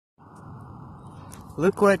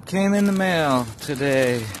Look what came in the mail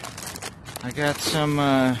today. I got some,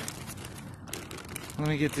 let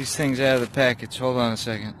me get these things out of the package. Hold on a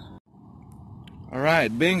second.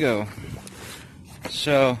 Alright, bingo.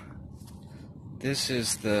 So, this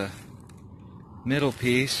is the middle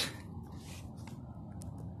piece.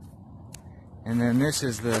 And then this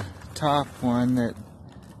is the top one that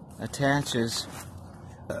attaches.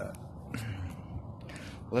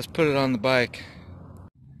 Let's put it on the bike.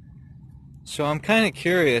 So I'm kind of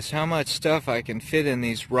curious how much stuff I can fit in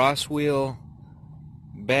these Roswheel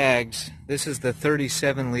bags. This is the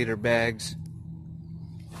 37-liter bags.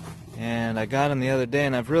 And I got them the other day,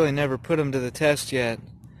 and I've really never put them to the test yet.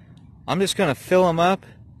 I'm just going to fill them up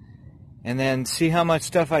and then see how much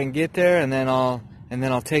stuff I can get there, and then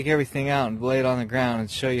I'll take everything out and lay it on the ground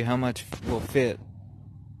and show you how much will fit.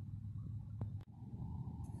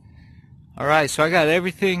 Alright, so I got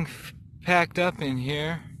everything packed up in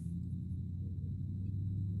here.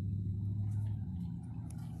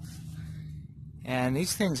 And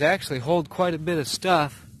these things actually hold quite a bit of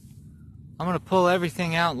stuff. I'm going to pull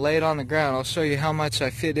everything out and lay it on the ground. I'll show you how much I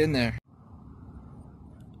fit in there.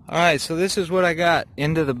 Alright, so this is what I got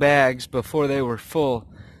into the bags before they were full.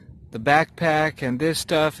 The backpack and this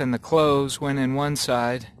stuff and the clothes went in one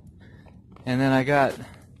side. And then I got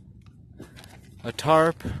a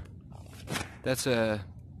tarp. That's a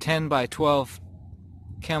 10 by 12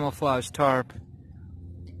 camouflage tarp.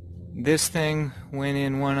 This thing went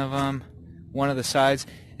in one of them, one of the sides,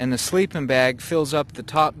 and the sleeping bag fills up the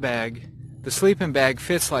top bag. The sleeping bag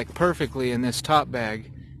fits like perfectly in this top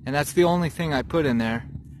bag, and that's the only thing I put in there.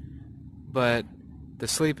 But the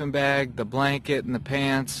sleeping bag, the blanket, and the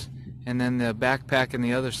pants, and then the backpack and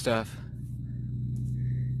the other stuff.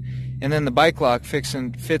 And then the bike lock fits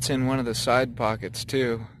in one of the side pockets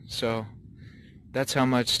too. So that's how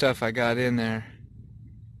much stuff I got in there.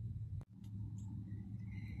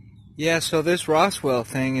 Yeah, so this Roswheel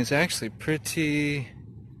thing is actually pretty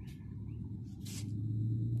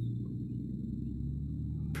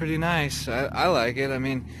nice. I like it. I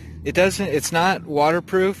mean, it's not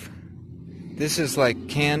waterproof. This is like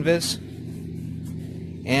canvas.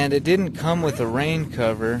 And it didn't come with a rain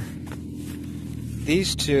cover.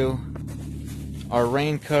 These two are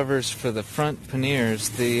rain covers for the front panniers.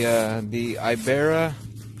 The Ibera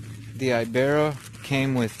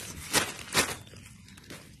came with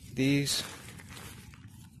these.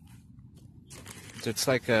 It's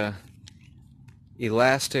like a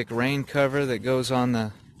elastic rain cover that goes on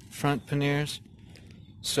the front panniers.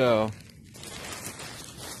 So,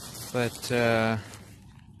 but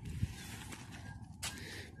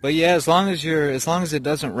yeah, as long as it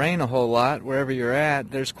doesn't rain a whole lot wherever you're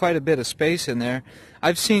at, there's quite a bit of space in there.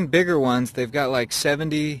 I've seen bigger ones. They've got like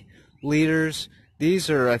 70 liters. These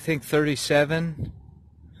are, I think, 37,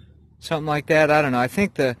 something like that. I don't know. I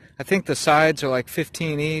think the sides are like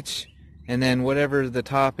 15 each, and then whatever the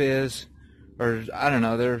top is, or I don't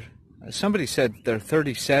know. Somebody said they're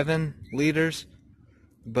 37 liters,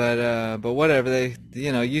 but whatever.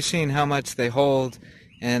 You've seen how much they hold,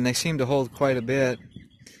 and they seem to hold quite a bit.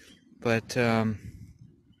 But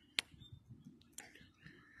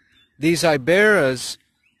these Iberas,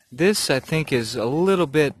 this I think is a little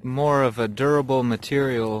bit more of a durable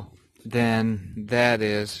material than that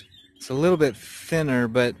is. It's a little bit thinner,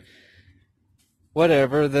 but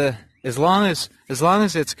whatever. As long as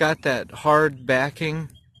it's got that hard backing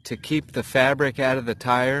to keep the fabric out of the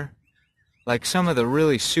tire, like some of the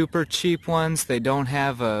really super cheap ones, they don't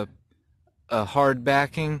have a hard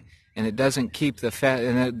backing. And it doesn't keep the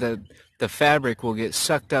fabric will get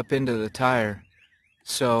sucked up into the tire.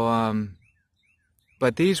 So,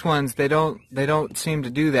 but these ones, they don't seem to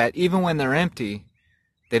do that. Even when they're empty,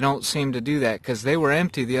 they don't seem to do that, because they were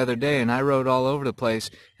empty the other day, and I rode all over the place,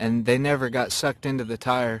 and they never got sucked into the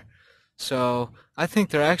tire. So I think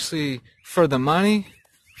they're actually, for the money,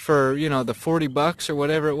 for the $40 or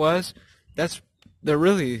whatever it was, they're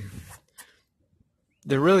really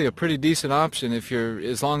a pretty decent option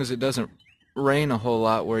as long as it doesn't rain a whole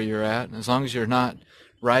lot where you're at, as long as you're not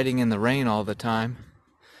riding in the rain all the time.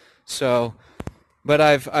 So, but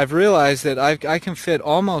I've realized that I can fit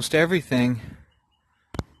almost everything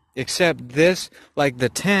except this, like the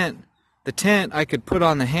tent. The tent I could put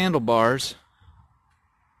on the handlebars.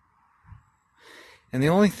 And the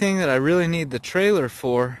only thing that I really need the trailer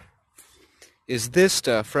for is this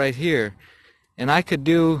stuff right here. And I could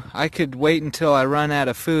wait until I run out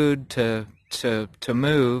of food to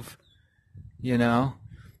move, The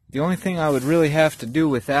only thing I would really have to do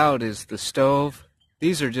without is the stove.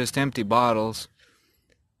 These are just empty bottles.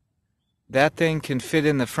 That thing can fit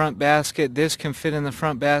in the front basket. This can fit in the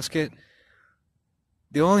front basket.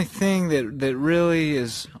 The only thing that really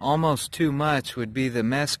is almost too much would be the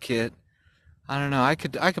mess kit. I don't know. I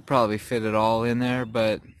could probably fit it all in there,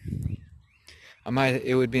 but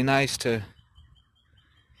it would be nice to,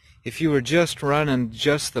 if you were just running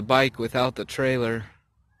just the bike without the trailer,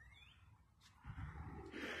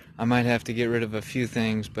 I might have to get rid of a few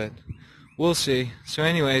things, but we'll see. So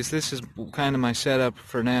anyways, this is kind of my setup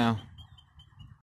for now.